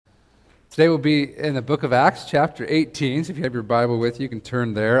Today we'll be in the book of Acts, chapter 18. So if you have your Bible with you, you can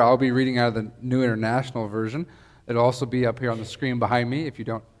turn there. I'll be reading out of the New International Version. It'll also be up here on the screen behind me. If you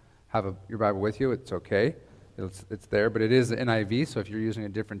don't have your Bible with you, it's okay. It's there, but it is the NIV, so if you're using a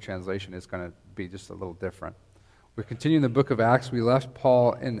different translation, it's going to be just a little different. We're continuing the book of Acts. We left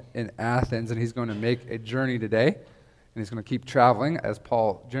Paul in Athens, and he's going to make a journey today, and he's going to keep traveling, as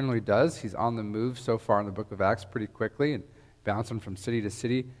Paul generally does. He's on the move so far in the book of Acts pretty quickly, and bouncing from city to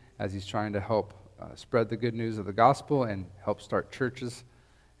city, as he's trying to help spread the good news of the gospel and help start churches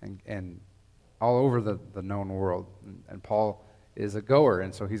and all over the known world. And Paul is a goer,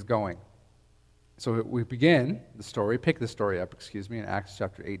 and so he's going. So we pick the story up, in Acts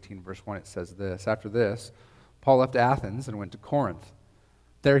chapter 18, verse 1. It says this: After this, Paul left Athens and went to Corinth.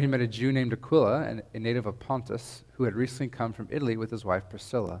 There he met a Jew named Aquila, a native of Pontus, who had recently come from Italy with his wife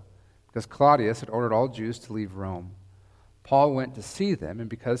Priscilla, because Claudius had ordered all Jews to leave Rome. Paul went to see them, and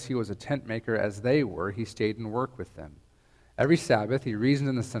because he was a tent maker as they were, he stayed and worked with them. Every Sabbath he reasoned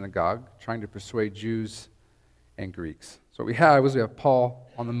in the synagogue, trying to persuade Jews and Greeks. So what we have Paul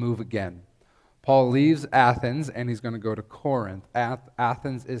on the move again. Paul leaves Athens, and he's going to go to Corinth.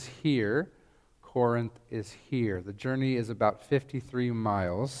 Athens is here. Corinth is here. The journey is about 53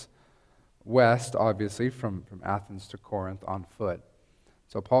 miles west, obviously, from Athens to Corinth on foot.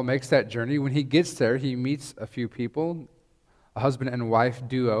 So Paul makes that journey. When he gets there, he meets a few people, a husband and wife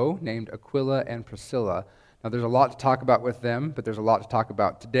duo named Aquila and Priscilla. Now, there's a lot to talk about with them, but there's a lot to talk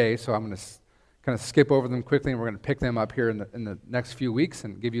about today, so I'm going to kind of skip over them quickly, and we're going to pick them up here in the next few weeks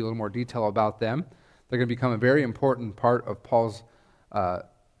and give you a little more detail about them. They're going to become a very important part of Paul's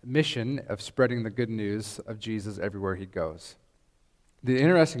mission of spreading the good news of Jesus everywhere he goes. The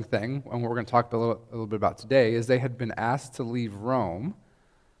interesting thing, and what we're going to talk a little bit about today, is they had been asked to leave Rome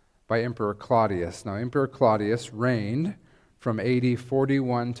by Emperor Claudius. Now, Emperor Claudius reigned from AD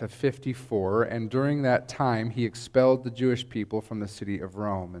 41 to 54, and during that time, he expelled the Jewish people from the city of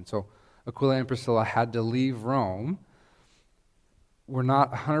Rome. And so Aquila and Priscilla had to leave Rome. We're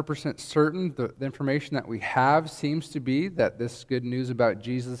not 100% certain. The information that we have seems to be that this good news about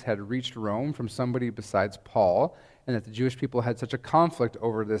Jesus had reached Rome from somebody besides Paul, and that the Jewish people had such a conflict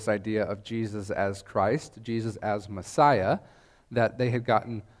over this idea of Jesus as Christ, Jesus as Messiah, that they had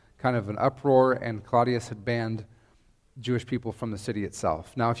gotten kind of an uproar, and Claudius had banned Jewish people from the city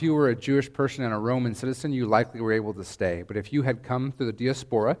itself. Now, if you were a Jewish person and a Roman citizen, you likely were able to stay. But if you had come through the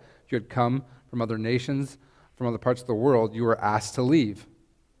diaspora, if you had come from other nations, from other parts of the world, you were asked to leave.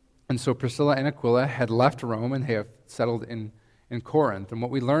 And so Priscilla and Aquila had left Rome, and they have settled in Corinth. And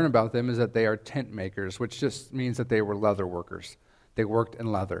what we learn about them is that they are tent makers, which just means that they were leather workers. They worked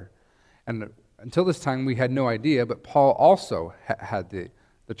in leather. And until this time, we had no idea, but Paul also had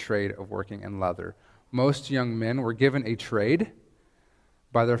the trade of working in leather. Most young men were given a trade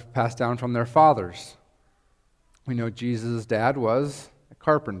passed down from their fathers. We know Jesus' dad was a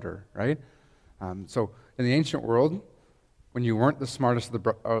carpenter, right? So in the ancient world, when you weren't the smartest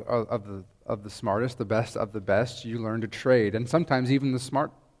of the smartest, the best of the best, you learned a trade. And sometimes even the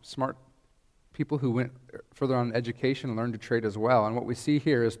smart people who went further on in education learned a trade as well. And what we see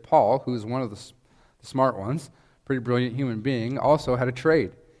here is Paul, who's one of the smart ones, pretty brilliant human being, also had a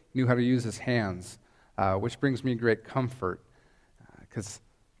trade. He knew how to use his hands. Which brings me great comfort, because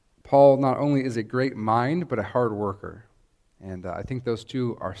Paul not only is a great mind, but a hard worker. And I think those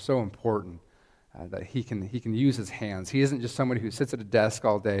two are so important, that he can use his hands. He isn't just somebody who sits at a desk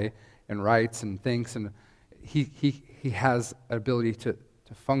all day and writes and thinks, and he has an ability to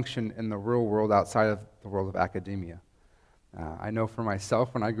function in the real world outside of the world of academia. I know for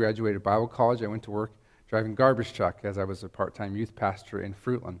myself, when I graduated Bible college, I went to work driving garbage truck as I was a part-time youth pastor in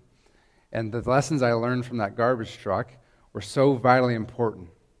Fruitland. And the lessons I learned from that garbage truck were so vitally important.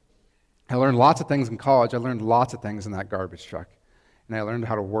 I learned lots of things in college. I learned lots of things in that garbage truck. And I learned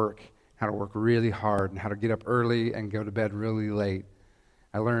how to work really hard, and how to get up early and go to bed really late.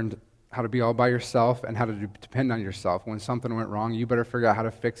 I learned how to be all by yourself and how to depend on yourself. When something went wrong, you better figure out how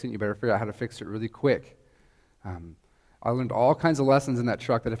to fix it. You better figure out how to fix it really quick. I learned all kinds of lessons in that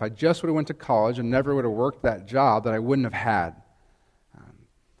truck that if I just would have went to college and never would have worked that job, that I wouldn't have had.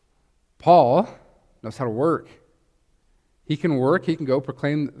 Paul knows how to work. He can work. He can go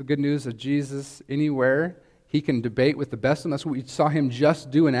proclaim the good news of Jesus anywhere. He can debate with the best of them. That's what we saw him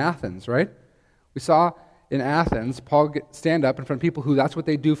just do in Athens, right? We saw in Athens Paul stand up in front of people who that's what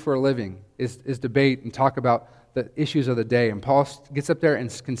they do for a living, is debate and talk about the issues of the day. And Paul gets up there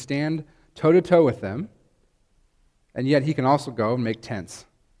and can stand toe-to-toe with them, and yet he can also go and make tents.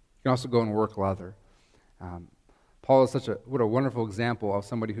 He can also go and work leather. Paul is what a wonderful example of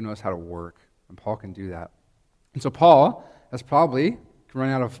somebody who knows how to work, and Paul can do that. And so Paul has probably run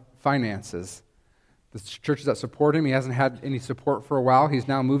out of finances. The churches that support him, he hasn't had any support for a while. He's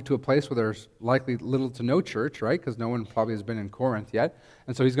now moved to a place where there's likely little to no church, right? Because no one probably has been in Corinth yet.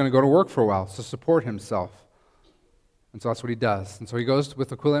 And so he's going to go to work for a while to support himself. And so that's what he does. And so he goes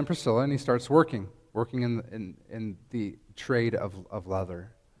with Aquila and Priscilla, and he starts working in the trade of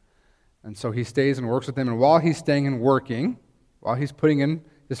leather. And so he stays and works with them. And while he's staying and working, while he's putting in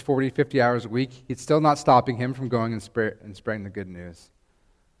his 40, 50 hours a week, it's still not stopping him from going and spreading the good news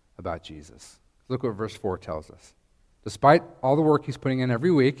about Jesus. Look what verse 4 tells us. Despite all the work he's putting in every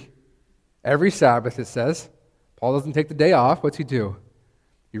week, every Sabbath, it says, Paul doesn't take the day off. What's he do?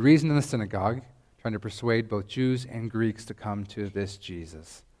 He reasoned in the synagogue, trying to persuade both Jews and Greeks to come to this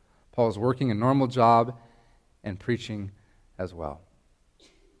Jesus. Paul is working a normal job and preaching as well.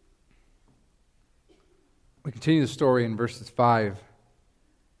 We continue the story in verses 5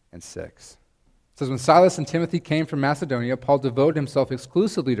 and 6. It says, when Silas and Timothy came from Macedonia, Paul devoted himself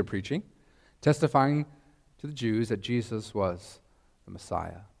exclusively to preaching, testifying to the Jews that Jesus was the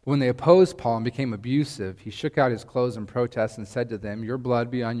Messiah. But when they opposed Paul and became abusive, he shook out his clothes in protest and said to them, your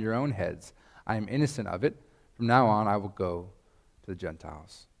blood be on your own heads. I am innocent of it. From now on, I will go to the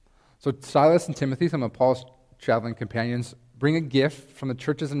Gentiles. So Silas and Timothy, some of Paul's traveling companions, bring a gift from the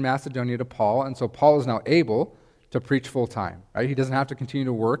churches in Macedonia to Paul, and so Paul is now able to preach full time. Right? He doesn't have to continue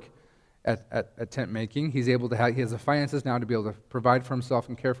to work at tent making. He has the finances now to be able to provide for himself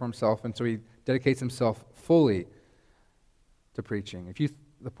and care for himself, and so he dedicates himself fully to preaching.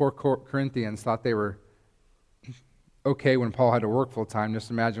 The poor Corinthians thought they were okay when Paul had to work full time.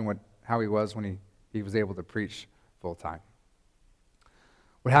 Just imagine how he was when he was able to preach full time.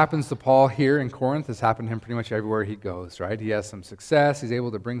 What happens to Paul here in Corinth has happened to him pretty much everywhere he goes, right? He has some success. He's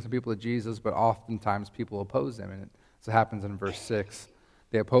able to bring some people to Jesus, but oftentimes people oppose him. And it happens in verse 6.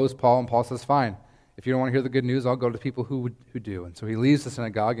 They oppose Paul, and Paul says, fine, if you don't want to hear the good news, I'll go to people who do. And so he leaves the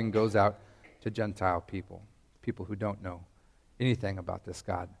synagogue and goes out to Gentile people who don't know anything about this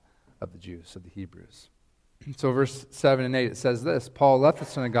God of the Jews, of the Hebrews. So verse 7 and 8, it says this, Paul left the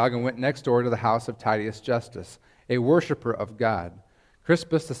synagogue and went next door to the house of Titius Justus, a worshiper of God.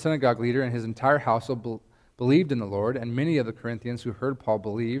 Crispus, the synagogue leader, and his entire household believed in the Lord, and many of the Corinthians who heard Paul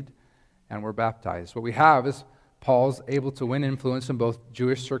believed and were baptized. What we have is Paul's able to win influence in both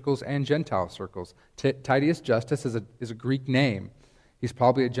Jewish circles and Gentile circles. Titius Justus is a Greek name. He's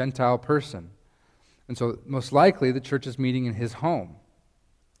probably a Gentile person. And so most likely the church is meeting in his home.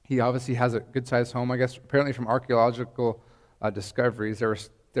 He obviously has a good-sized home. I guess apparently from archaeological discoveries, there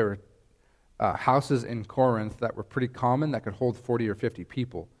were houses in Corinth that were pretty common that could hold 40 or 50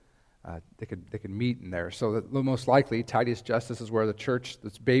 people. They could meet in there. So most likely, Titius Justus is where the church,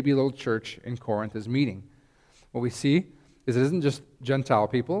 this baby little church in Corinth, is meeting. What we see is it isn't just Gentile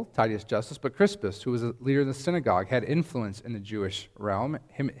people, Titius Justus, but Crispus, who was a leader of the synagogue, had influence in the Jewish realm.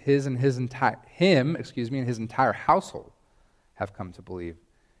 His entire household have come to believe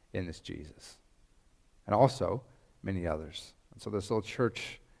in this Jesus. And also many others. And so this little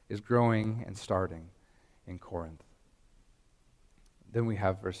church is growing and starting in Corinth. Then we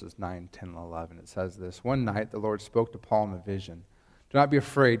have verses 9, 10, and 11. It says this, one night the Lord spoke to Paul in a vision. Do not be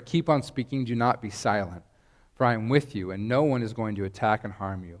afraid. Keep on speaking. Do not be silent. For I am with you, and no one is going to attack and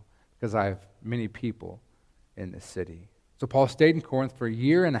harm you, because I have many people in this city. So Paul stayed in Corinth for 1.5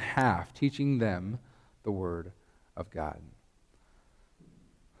 years, teaching them the word of God.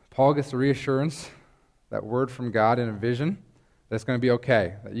 Paul gets the reassurance, that word from God in a vision, that it's going to be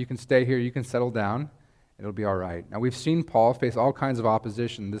okay, that you can stay here, you can settle down, it'll be all right. Now, we've seen Paul face all kinds of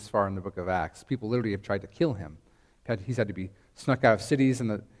opposition this far in the book of Acts. People literally have tried to kill him. He's had to be snuck out of cities in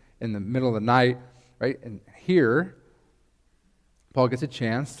the middle of the night, right? And here, Paul gets a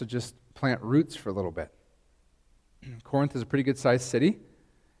chance to just plant roots for a little bit. Corinth is a pretty good-sized city,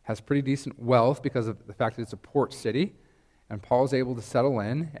 has pretty decent wealth because of the fact that it's a port city, and Paul's able to settle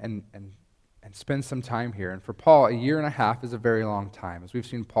in and spend some time here. And for Paul, 1.5 years is a very long time. As we've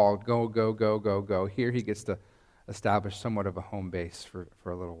seen Paul go. Here he gets to establish somewhat of a home base for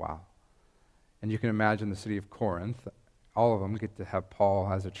a little while. And you can imagine the city of Corinth, all of them get to have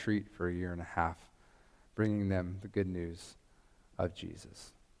Paul as a treat for 1.5 years, bringing them the good news of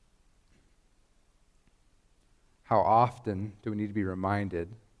Jesus. How often do we need to be reminded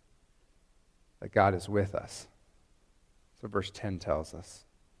that God is with us? So verse 10 tells us.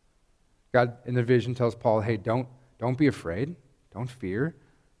 God, in the vision, tells Paul, hey, don't be afraid. Don't fear.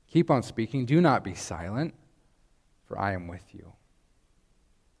 Keep on speaking. Do not be silent, for I am with you.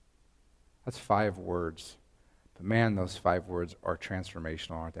 That's 5 words. But man, those 5 words are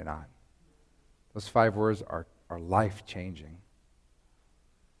transformational, aren't they not? Those 5 words are life-changing.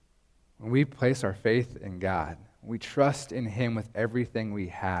 When we place our faith in God, We trust in him with everything we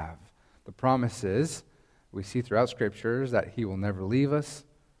have. The promise is, we see throughout Scriptures, that he will never leave us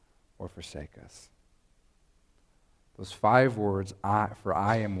or forsake us. Those 5 words, for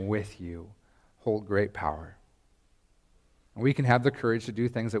I am with you, hold great power. And we can have the courage to do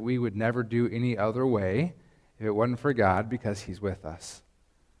things that we would never do any other way if it wasn't for God, because he's with us.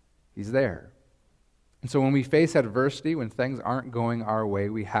 He's there. And so when we face adversity, when things aren't going our way,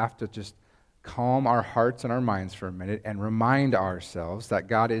 we have to just calm our hearts and our minds for a minute and remind ourselves that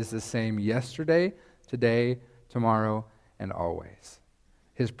God is the same yesterday, today, tomorrow, and always.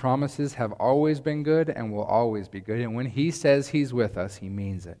 His promises have always been good and will always be good. And when he says he's with us, he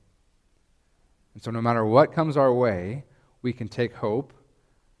means it. And so no matter what comes our way, we can take hope,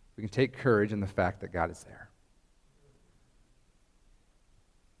 we can take courage in the fact that God is there.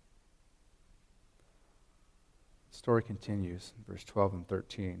 The story continues, verse 12 and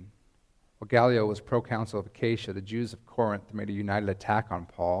 13. While Gallio was proconsul of Achaia, the Jews of Corinth made a united attack on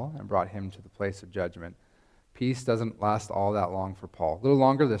Paul and brought him to the place of judgment. Peace doesn't last all that long for Paul. A little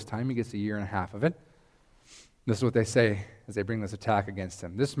longer this time. He gets 1.5 years of it. This is what they say as they bring this attack against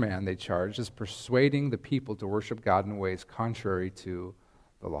him. This man, they charge, is persuading the people to worship God in ways contrary to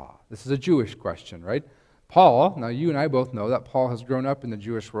the law. This is a Jewish question, right? Paul, now you and I both know that Paul has grown up in the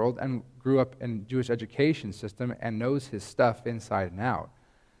Jewish world and grew up in Jewish education system and knows his stuff inside and out.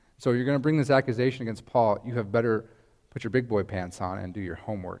 So you're going to bring this accusation against Paul, you have better put your big boy pants on and do your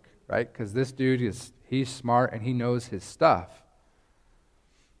homework, right? Because this dude, he's smart and he knows his stuff.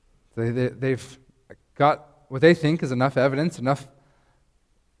 They've got what they think is enough evidence, enough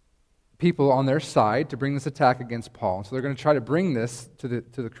people on their side to bring this attack against Paul. And so they're going to try to bring this to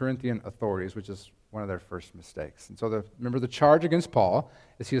the Corinthian authorities, which is one of their first mistakes. And so remember, the charge against Paul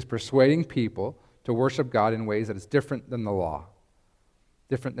is he is persuading people to worship God in ways that is different than the law,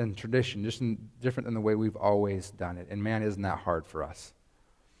 different than tradition, different than the way we've always done it. And man, isn't that hard for us?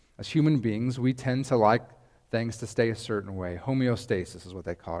 As human beings, we tend to like things to stay a certain way. Homeostasis is what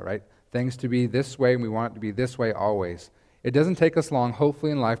they call it, right? Things to be this way, and we want it to be this way always. It doesn't take us long,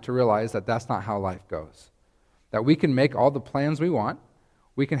 hopefully, in life to realize that that's not how life goes. That we can make all the plans we want,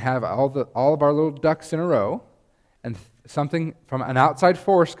 we can have all of our little ducks in a row, and something from an outside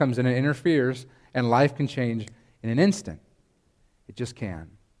force comes in and interferes, and life can change in an instant. It just can.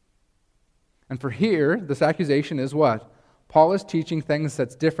 And for here, this accusation is what? Paul is teaching things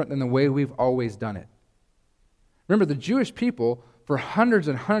that's different than the way we've always done it. Remember, the Jewish people for hundreds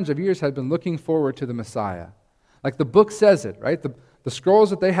and hundreds of years had been looking forward to the Messiah. Like the book says it, right? The scrolls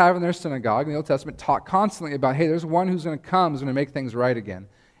that they have in their synagogue in the Old Testament talk constantly about, hey, there's one who's going to come, who's going to make things right again.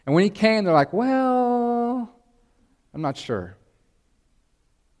 And when he came, they're like, well, I'm not sure.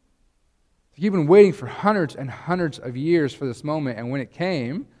 You've been waiting for hundreds and hundreds of years for this moment, and when it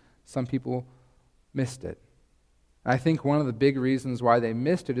came, some people missed it. And I think one of the big reasons why they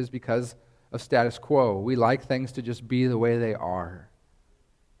missed it is because of status quo. We like things to just be the way they are.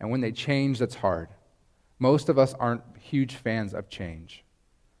 And when they change, that's hard. Most of us aren't huge fans of change.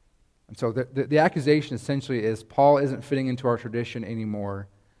 And so the accusation essentially is Paul isn't fitting into our tradition anymore,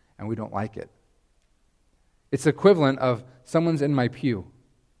 and we don't like it. It's equivalent of someone's in my pew.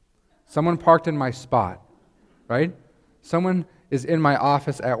 Someone parked in my spot, right? Someone is in my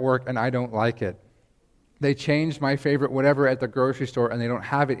office at work, and I don't like it. They changed my favorite whatever at the grocery store, and they don't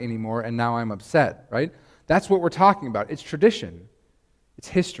have it anymore, and now I'm upset, right? That's what we're talking about. It's tradition. It's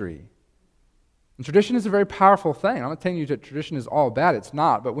history. And tradition is a very powerful thing. I'm not telling you that tradition is all bad. It's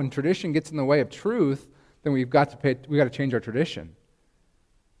not. But when tradition gets in the way of truth, then we've got to change our tradition.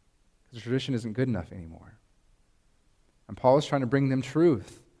 Because tradition isn't good enough anymore. And Paul is trying to bring them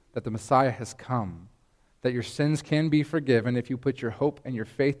truth, that the Messiah has come, that your sins can be forgiven if you put your hope and your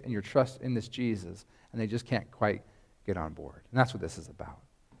faith and your trust in this Jesus, and they just can't quite get on board. And that's what this is about.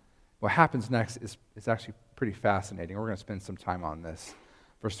 What happens next is actually pretty fascinating. We're going to spend some time on this.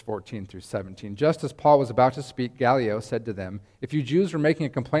 Verse 14 through 17. Just as Paul was about to speak, Gallio said to them, if you Jews were making a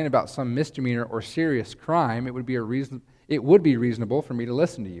complaint about some misdemeanor or serious crime, it would be reasonable for me to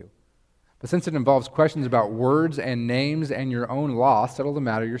listen to you. But since it involves questions about words and names and your own law, settle the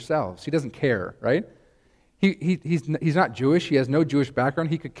matter yourselves. He doesn't care, right? He's not Jewish. He has no Jewish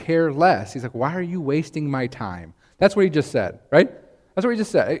background. He could care less. He's like, why are you wasting my time? That's what he just said, right? That's what he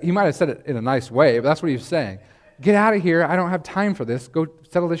just said. He might have said it in a nice way, but that's what he was saying. Get out of here. I don't have time for this. Go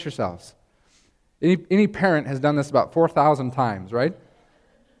settle this yourselves. Any parent has done this about 4,000 times, right?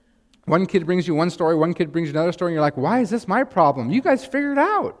 One kid brings you one story, one kid brings you another story, and you're like, why is this my problem? You guys figure it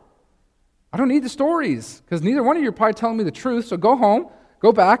out. I don't need the stories, because neither one of you are probably telling me the truth, so go home,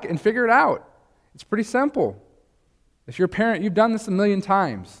 go back, and figure it out. It's pretty simple. If you're a parent, you've done this 1,000,000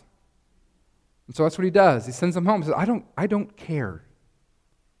 times. And so that's what he does. He sends them home. He says, I don't care.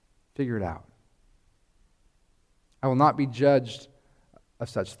 Figure it out. I will not be judged of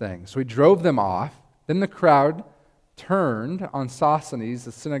such things. So he drove them off. Then the crowd turned on Sosthenes,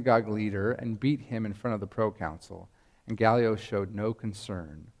 the synagogue leader, and beat him in front of the proconsul. And Gallio showed no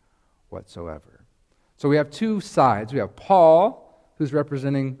concern whatsoever. So we have two sides. We have Paul, who's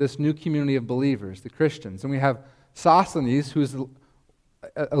representing this new community of believers, the Christians. And we have Sosthenes, who's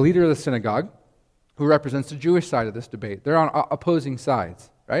a leader of the synagogue, who represents the Jewish side of this debate. They're on opposing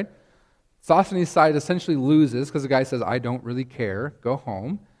sides, right? Sosthenes' side essentially loses because the guy says, I don't really care, go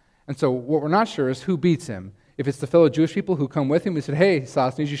home. And so what we're not sure is who beats him. If it's the fellow Jewish people who come with him, we said, hey,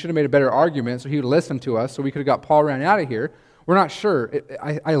 Sosthenes, you should have made a better argument so he would listen to us so we could have got Paul ran out of here. We're not sure.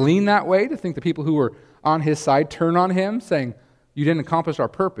 I lean that way to think the people who were on his side turn on him saying, you didn't accomplish our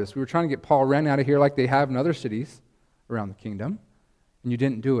purpose. We were trying to get Paul ran out of here like they have in other cities around the kingdom, and you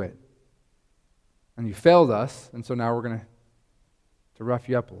didn't do it. And you failed us, and so now we're going to rough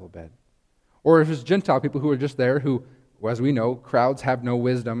you up a little bit. Or if it's Gentile people who are just there who, as we know, crowds have no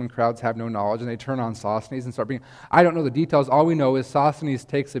wisdom and crowds have no knowledge, and they turn on Sosthenes and start being, I don't know the details. All we know is Sosthenes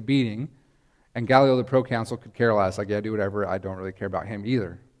takes a beating, and Gallio the proconsul could care less. Like, yeah, do whatever. I don't really care about him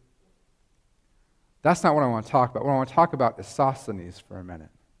either. That's not what I want to talk about. What I want to talk about is Sosthenes for a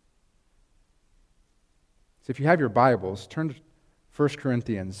minute. So if you have your Bibles, turn to 1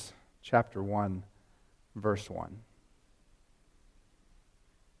 Corinthians chapter 1, verse 1.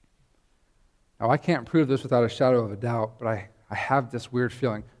 Now, I can't prove this without a shadow of a doubt, but I have this weird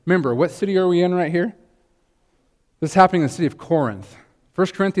feeling. Remember, what city are we in right here? This is happening in the city of Corinth. 1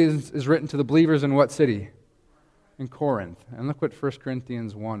 Corinthians is written to the believers in what city? In Corinth. And look what 1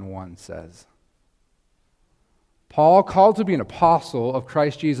 Corinthians 1:1 says. Paul, called to be an apostle of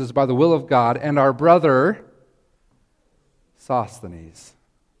Christ Jesus by the will of God, and our brother Sosthenes.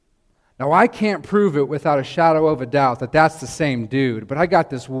 Now, I can't prove it without a shadow of a doubt that that's the same dude, but I got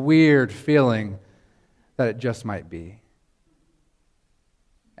this weird feeling that it just might be.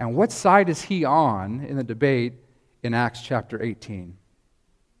 And what side is he on in the debate in Acts chapter 18?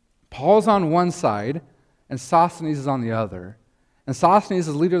 Paul's on one side, and Sosthenes is on the other. And Sosthenes,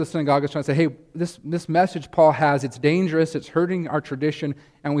 as leader of the synagogue, is trying to say, hey, this message Paul has, it's dangerous, it's hurting our tradition,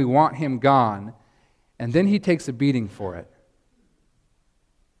 and we want him gone. And then he takes a beating for it.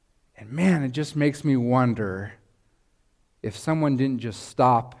 And man, it just makes me wonder if someone didn't just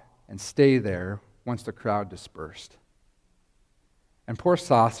stop and stay there once the crowd dispersed. And poor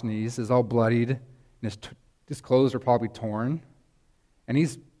Sosthenes is all bloodied, and his clothes are probably torn, and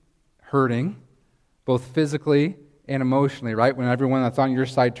he's hurting, both physically and emotionally, right? When everyone that's on your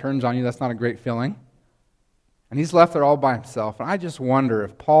side turns on you, that's not a great feeling. And he's left there all by himself. And I just wonder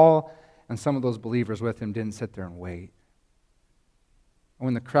if Paul and some of those believers with him didn't sit there and wait. And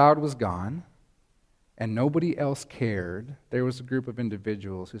when the crowd was gone and nobody else cared, there was a group of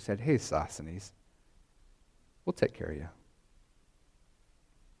individuals who said, hey, Sosthenes, we'll take care of you.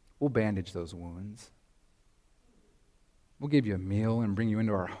 We'll bandage those wounds. We'll give you a meal and bring you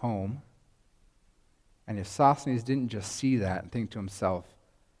into our home. And if Sosthenes didn't just see that and think to himself,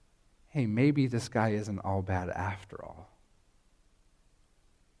 hey, maybe this guy isn't all bad after all.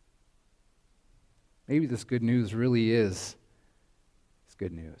 Maybe this good news really is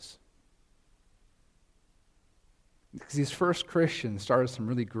good news. Because these first Christians started some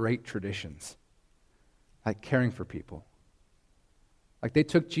really great traditions, like caring for people. Like they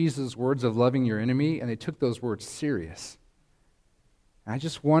took Jesus' words of loving your enemy, and they took those words serious. And I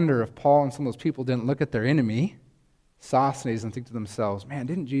just wonder if Paul and some of those people didn't look at their enemy, Sosthenes, and think to themselves, man,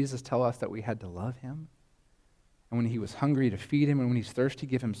 didn't Jesus tell us that we had to love him? And when he was hungry, to feed him, and when he's thirsty,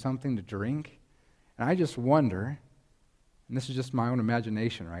 give him something to drink? And I just wonder, and this is just my own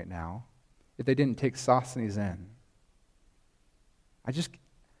imagination right now, if they didn't take Sosthenes in. I just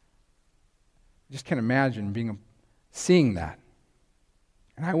can't imagine seeing that.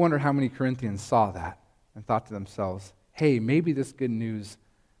 And I wonder how many Corinthians saw that and thought to themselves, hey, maybe this good news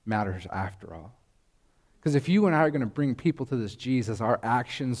matters after all. Because if you and I are going to bring people to this Jesus, our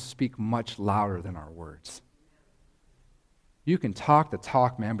actions speak much louder than our words. You can talk the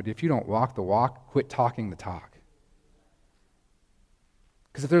talk, man, but if you don't walk the walk, quit talking the talk.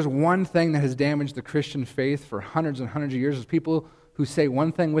 Because if there's one thing that has damaged the Christian faith for hundreds and hundreds of years, is people who say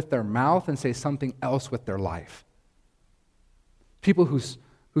one thing with their mouth and say something else with their life. People who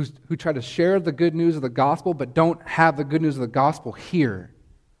try to share the good news of the gospel but don't have the good news of the gospel here.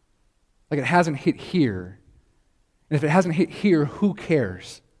 Like it hasn't hit here. And if it hasn't hit here, who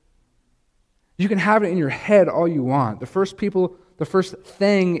cares? You can have it in your head all you want. The first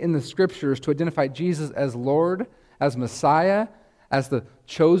thing in the scriptures to identify Jesus as Lord, as Messiah, as the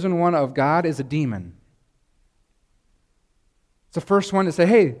chosen one of God is a demon. It's the first one to say,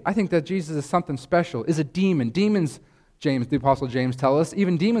 hey, I think that Jesus is something special, is a demon. Demons, James, the Apostle James tells us,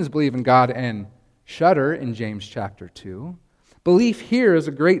 even demons believe in God and shudder in James chapter 2. Belief here is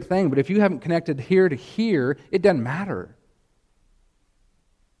a great thing, but if you haven't connected here to here, it doesn't matter.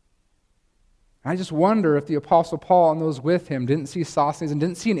 I just wonder if the Apostle Paul and those with him didn't see Sosthenes and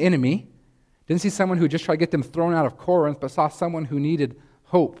didn't see an enemy, didn't see someone who just tried to get them thrown out of Corinth, but saw someone who needed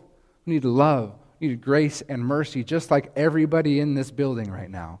hope, who needed love, who needed grace and mercy, just like everybody in this building right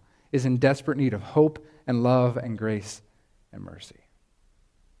now is in desperate need of hope and love and grace and mercy.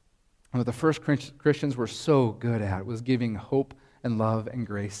 And what the first Christians were so good at was giving hope and love and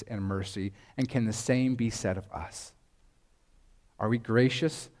grace and mercy. And can the same be said of us? Are we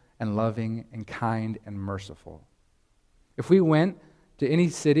gracious and loving and kind and merciful? If we went to any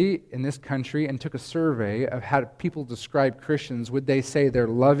city in this country and took a survey of how people describe Christians, would they say they're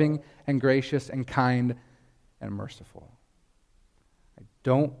loving and gracious and kind and merciful? I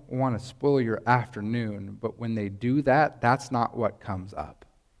don't want to spoil your afternoon, but when they do that, that's not what comes up.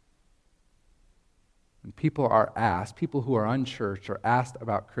 When people are asked, people who are unchurched are asked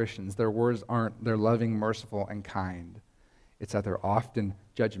about Christians, their words aren't they're loving, merciful, and kind. It's that they're often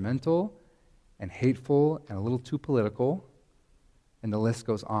judgmental and hateful and a little too political, and the list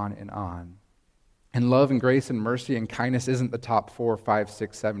goes on and on. And love and grace and mercy and kindness isn't the top 4, 5,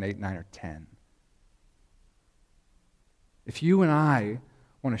 6, 7, 8, 9, or 10. If you and I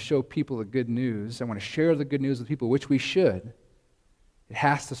want to show people the good news and want to share the good news with people, which we should, it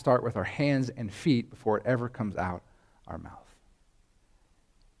has to start with our hands and feet before it ever comes out our mouth.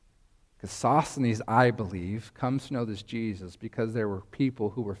 Because Sosthenes, I believe, comes to know this Jesus because there were people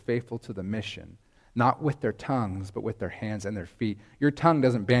who were faithful to the mission, not with their tongues, but with their hands and their feet. Your tongue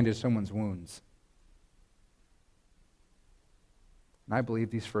doesn't bandage someone's wounds. And I believe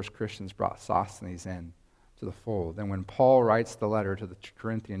these first Christians brought Sosthenes in to the fold. And when Paul writes the letter to the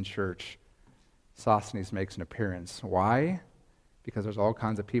Corinthian church, Sosthenes makes an appearance. Why? Because there's all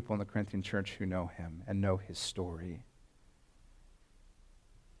kinds of people in the Corinthian church who know him and know his story.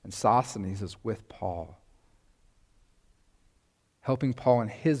 And Sosthenes is with Paul, helping Paul in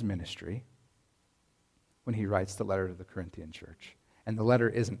his ministry when he writes the letter to the Corinthian church. And the letter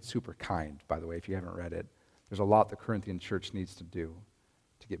isn't super kind, by the way, if you haven't read it. There's a lot the Corinthian church needs to do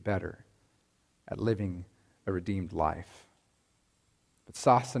to get better at living a redeemed life. But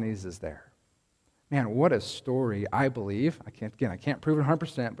Sosthenes is there. Man, what a story, I believe. I can't prove it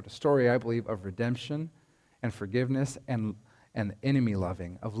 100%, but a story, I believe, of redemption and forgiveness and enemy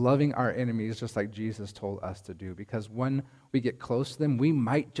loving, of loving our enemies just like Jesus told us to do. Because when we get close to them, we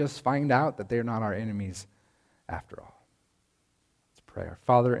might just find out that they're not our enemies after all. Let's pray. Our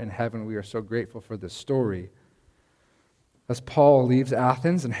Father in heaven, we are so grateful for this story. As Paul leaves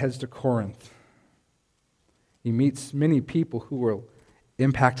Athens and heads to Corinth, he meets many people who will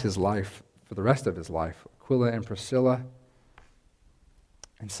impact his life for the rest of his life. Aquila and Priscilla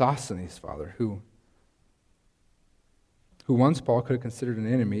and Sosthenes, Father, who once Paul could have considered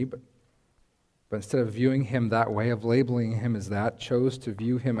an enemy, but instead of viewing him that way, of labeling him as that, chose to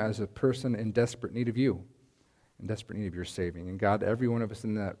view him as a person in desperate need of you, in desperate need of your saving. And God, every one of us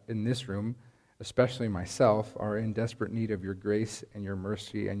in this room, especially myself, are in desperate need of your grace and your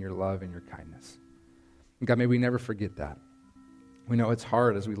mercy and your love and your kindness. And God, may we never forget that. We know it's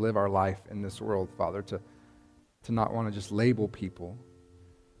hard as we live our life in this world, Father, to not want to just label people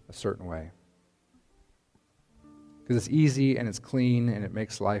a certain way. Because it's easy and it's clean and it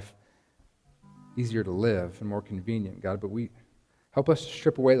makes life easier to live and more convenient, God. But help us to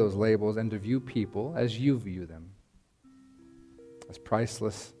strip away those labels and to view people as you view them, as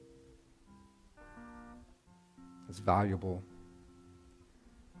priceless, as valuable,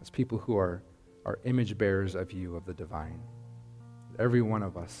 as people who are image bearers of you, of the divine. Every one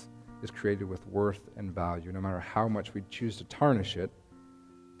of us is created with worth and value. No matter how much we choose to tarnish it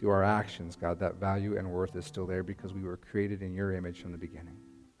through our actions, God, that value and worth is still there because we were created in your image from the beginning.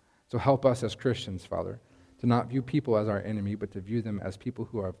 So help us as Christians, Father, to not view people as our enemy, but to view them as people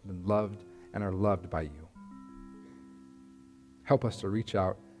who have been loved and are loved by you. Help us to reach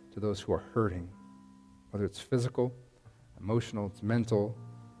out to those who are hurting, whether it's physical, emotional, it's mental,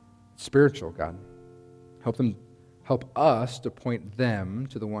 spiritual, God. Help us to point them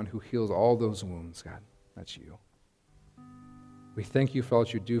to the one who heals all those wounds, God. That's you. We thank you for all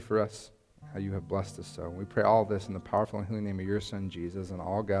that you do for us, how you have blessed us so. We pray all this in the powerful and healing name of your Son, Jesus, and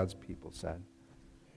all God's people said.